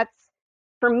think that's,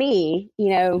 for me,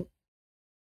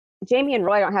 Jamie and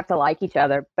Roy don't have to like each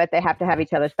other, but they have to have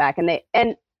each other's back,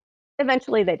 and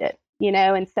eventually they did,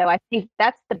 and so I think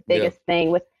that's the biggest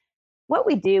thing with what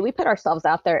we do. We put ourselves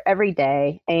out there every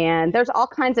day, and there's all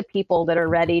kinds of people that are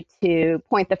ready to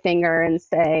point the finger and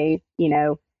say,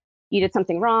 you did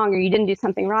something wrong, or you didn't do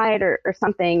something right, or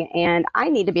something. And I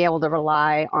need to be able to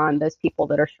rely on those people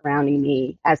that are surrounding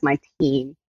me as my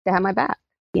team to have my back,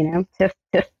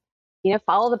 to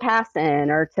follow the pass in,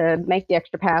 or to make the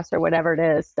extra pass, or whatever it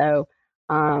is. So,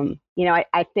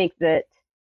 I think that,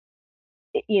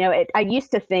 I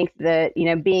used to think that,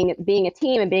 being a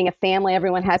team and being a family,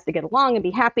 everyone has to get along and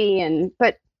be happy.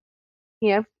 But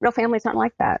real families aren't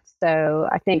like that. So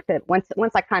I think that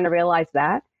once I kind of realized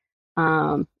that,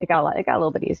 it got a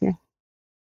little bit easier.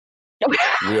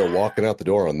 We are walking out the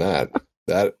door on that.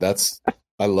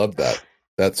 I love that.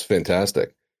 That's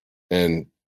fantastic. And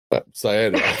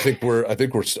Syed, I think we're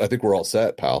all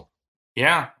set, pal.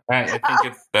 Yeah, I think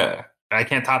it's I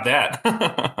can't top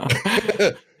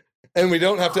that. And we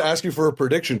don't have to ask you for a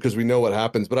prediction because we know what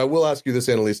happens. But I will ask you this,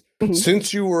 Annalise. Mm-hmm.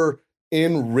 Since you were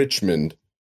in Richmond,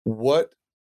 what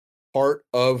part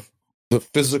of the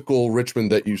physical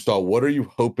Richmond that you saw, what are you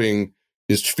hoping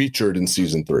is featured in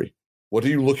season 3? What are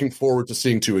you looking forward to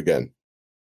seeing again?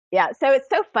 Yeah, so it's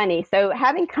so funny. So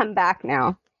having come back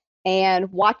now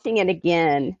and watching it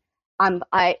again, I'm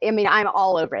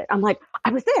all over it. I'm like,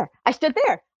 I was there. I stood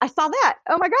there. I saw that.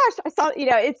 Oh my gosh, I saw.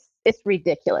 It's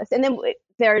ridiculous. And then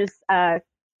there's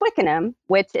Twickenham,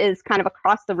 which is kind of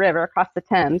across the river, across the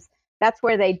Thames. That's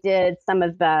where they did some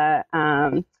of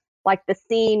the like the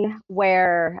scene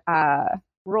where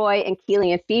Roy and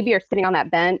Keely and Phoebe are sitting on that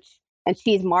bench, and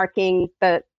she's marking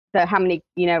the how many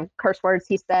curse words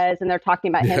he says, and they're talking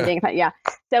about him being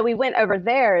So we went over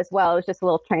there as well. It was just a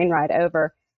little train ride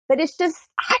over, but it's just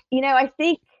I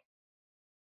think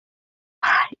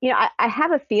I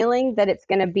have a feeling that it's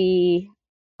going to be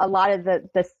a lot of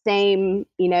the same,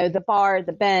 the bar,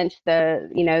 the bench,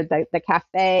 the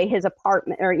cafe, his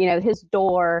apartment, or his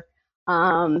door,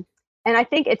 and I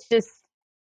think it's just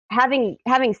having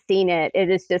seen it. It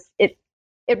is just it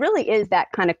really is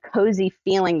that kind of cozy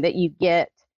feeling that you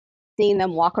get seeing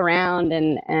them walk around,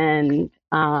 and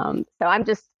so I'm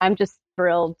just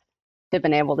thrilled to have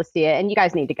been able to see it. And you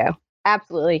guys need to go,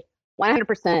 absolutely,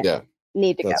 100%. Yeah,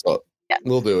 need to go. Yeah.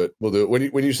 We'll do it.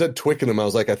 When you said Twickenham, I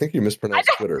was like, I think you mispronounced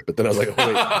Twitter. But then I was like,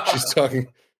 oh wait,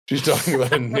 she's talking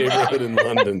about a neighborhood in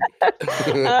London.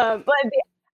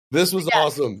 This was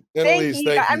awesome. Annalise,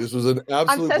 thank you. This was an absolute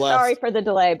I'm so blast. Sorry for the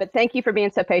delay, but thank you for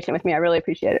being so patient with me. I really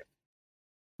appreciate it.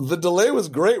 The delay was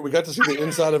great. We got to see the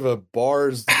inside of a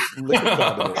bar's liquor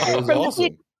cabinet. It was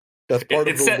awesome. That's part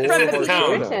of the lore of our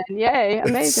show now. Yay,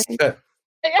 amazing.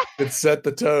 It set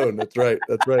the tone. That's right.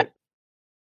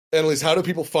 Annalise, how do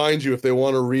people find you if they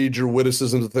want to read your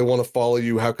witticisms, if they want to follow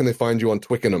you? How can they find you on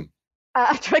Twickenham?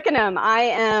 Twickenham. I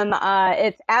am,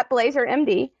 it's at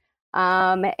BlazerMD.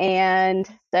 And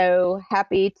so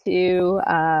happy to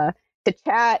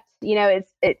chat. You know,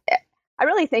 I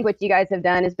really think what you guys have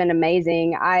done has been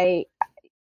amazing. I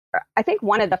think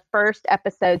one of the first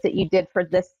episodes that you did for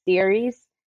this series,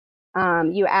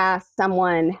 you asked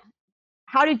someone,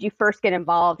 how did you first get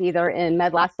involved either in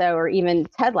Med Lasso or even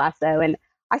Ted Lasso? And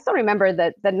I still remember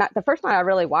that the first time I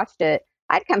really watched it,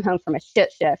 I'd come home from a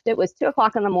shit shift. It was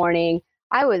 2:00 in the morning.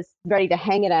 I was ready to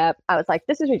hang it up. I was like,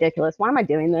 this is ridiculous. Why am I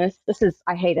doing this?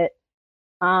 I hate it.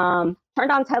 Turned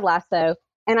on Ted Lasso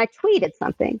and I tweeted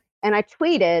something. And I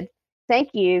tweeted,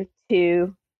 thank you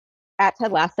to at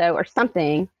Ted Lasso or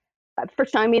something for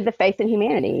showing me the faith in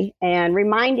humanity and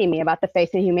reminding me about the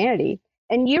faith in humanity.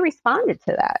 And you responded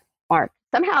to that, Mark.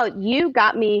 Somehow you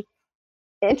got me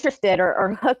interested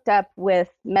or hooked up with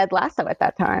Med Lasso at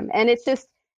that time. And it's just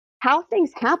how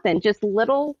things happen, just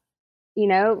little,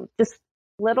 just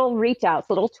little reach outs,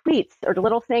 little tweets or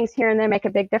little things here and there make a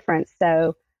big difference.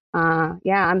 So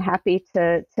I'm happy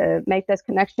to make those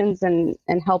connections and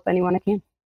help anyone I can.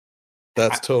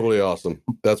 That's totally awesome.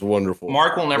 That's wonderful.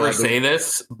 Mark will never say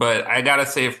this, but I gotta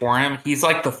say it for him. He's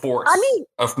like the force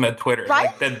of Med Twitter, right?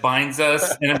 Like, that binds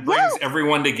us and it brings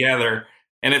everyone together.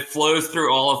 And it flows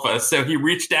through all of us. So you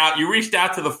reached out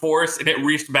to the force and it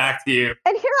reached back to you.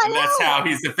 And here I am. That's how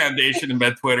he's the foundation of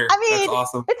Med Twitter. That's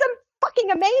awesome. It's fucking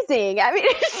amazing.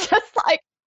 It's just like,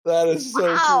 that is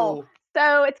so cool.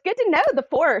 So it's good to know the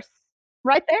force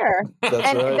right there. That's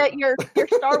right. That your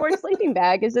Star Wars sleeping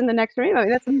bag is in the next room.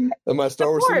 That's and my Star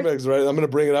Wars sleeping bag is right. I'm going to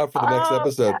bring it out for the next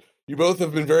episode. Yeah. You both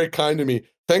have been very kind to me.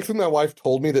 Thankfully, my wife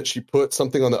told me that she put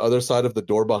something on the other side of the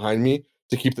door behind me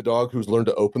to keep the dog who's learned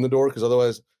to open the door, because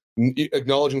otherwise,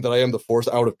 acknowledging that I am the force,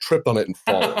 I would have tripped on it and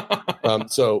fallen.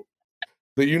 So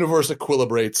the universe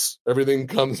equilibrates. Everything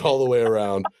comes all the way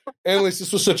around. Annalise,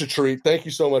 this was such a treat. Thank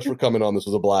you so much for coming on. This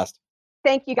was a blast.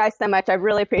 Thank you guys so much. I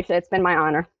really appreciate it. It's been my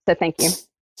honor. So thank you.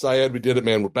 Syed, we did it,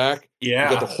 man. We're back. Yeah.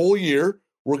 We got the whole year.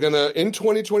 We're going to, in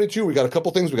 2022, we got a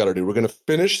couple things we got to do. We're going to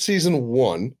finish season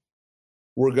 1.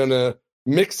 We're going to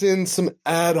mix in some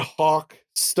ad hoc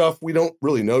stuff we don't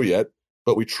really know yet,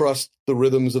 but we trust the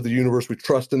rhythms of the universe. We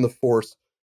trust in the force.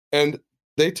 And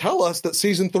they tell us that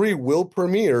season 3 will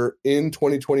premiere in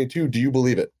 2022. Do you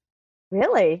believe it?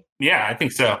 Really? Yeah, I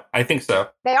think so.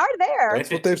 They are there.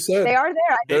 That's what they've said. They are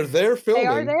there. They're there filming. They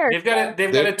are there.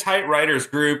 They've got a tight writers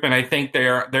group, and I think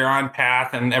they're on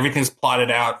path, and everything's plotted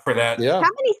out for that. Yeah. How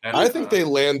many? I think they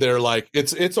land there like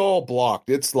it's all blocked.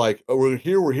 It's like, oh, we're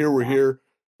here.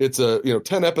 It's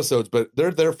 10 episodes, but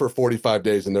they're there for 45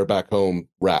 days and they're back home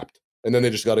wrapped. And then they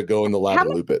just got to go in the lab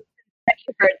and loop it. How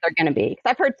many they're going to be? Because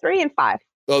I've heard 3 and 5.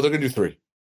 Oh, they're going to do 3.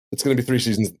 It's going to be 3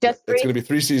 seasons. Just 3? It's going to be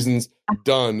 3 seasons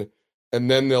done. And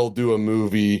then they'll do a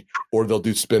movie or they'll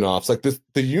do spin-offs. Like this,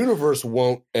 the universe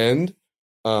won't end.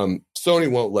 Sony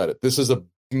won't let it. This is a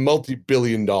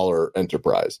multi-billion-dollar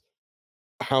enterprise.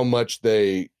 How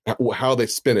they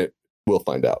spin it, we'll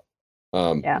find out.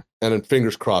 And then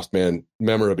fingers crossed, man,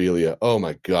 memorabilia. Oh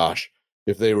my gosh.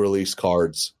 If they release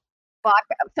cards. Well,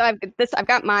 I've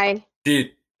got my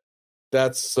dude.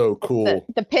 That's so cool.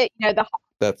 The pit,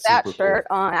 that's that super shirt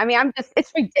cool. on. I mean,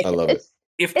 it's ridiculous. I love it.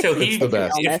 If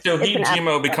Tauhid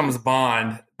Jimo becomes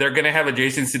Bond, they're going to have a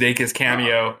Jason Sudeikis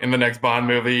cameo in the next Bond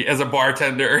movie as a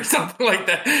bartender or something like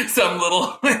that. Some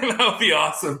little, that would be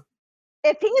awesome.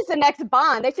 If he is the next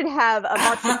Bond, they should have a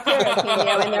Mark Shapiro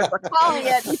cameo in there for calling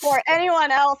it before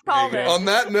anyone else called it. On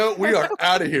that note, we are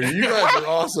out of here. You guys are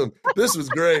awesome. This was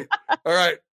great. All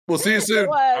right. We'll see you soon.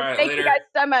 All right, Thank you guys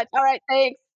so much. All right.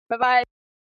 Thanks. Bye-bye.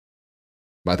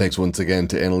 My thanks once again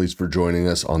to Annalise for joining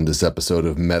us on this episode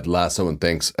of Med Lasso. And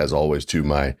thanks, as always, to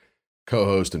my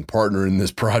co-host and partner in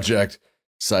this project,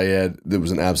 Syed. It was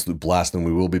an absolute blast, and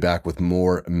we will be back with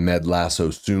more Med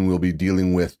Lasso soon. We'll be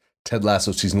dealing with Ted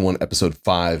Lasso Season 1, Episode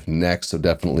 5 next, so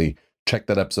definitely check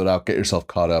that episode out. Get yourself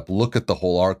caught up. Look at the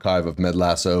whole archive of Med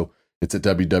Lasso. It's at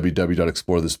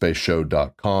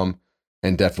www.explorethespaceshow.com,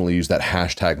 and definitely use that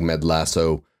hashtag Med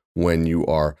Lasso when you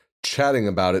are chatting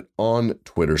about it on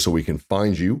Twitter so we can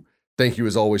find you. Thank you,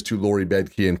 as always, to Lori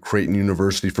Bedke and Creighton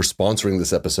University for sponsoring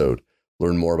this episode.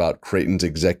 Learn more about Creighton's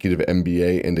Executive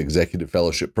MBA and Executive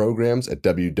Fellowship programs at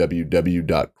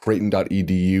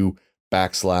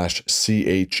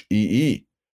www.creighton.edu/CHEE.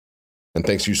 And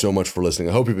thanks you so much for listening.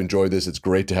 I hope you've enjoyed this. It's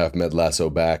great to have Med Lasso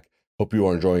back. Hope you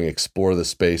are enjoying Explore the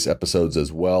Space episodes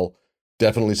as well.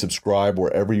 Definitely subscribe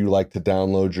wherever you like to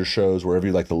download your shows, wherever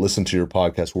you like to listen to your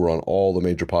podcast. We're on all the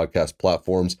major podcast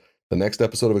platforms. The next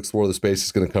episode of Explore the Space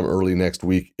is going to come early next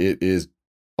week. It is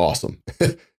awesome.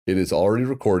 It is already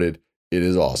recorded. It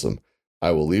is awesome.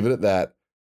 I will leave it at that.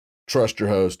 Trust your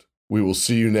host. We will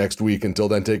see you next week. Until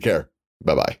then, take care.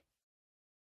 Bye-bye.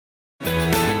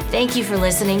 Thank you for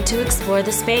listening to Explore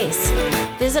the Space.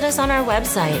 Visit us on our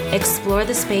website,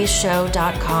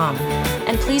 explorethespaceshow.com,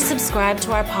 and please subscribe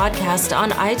to our podcast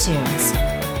on iTunes.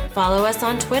 Follow us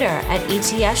on Twitter at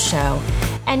ETS Show,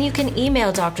 and you can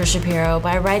email Dr. Shapiro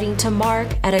by writing to Mark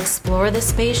at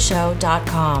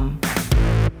explorethespaceshow.com.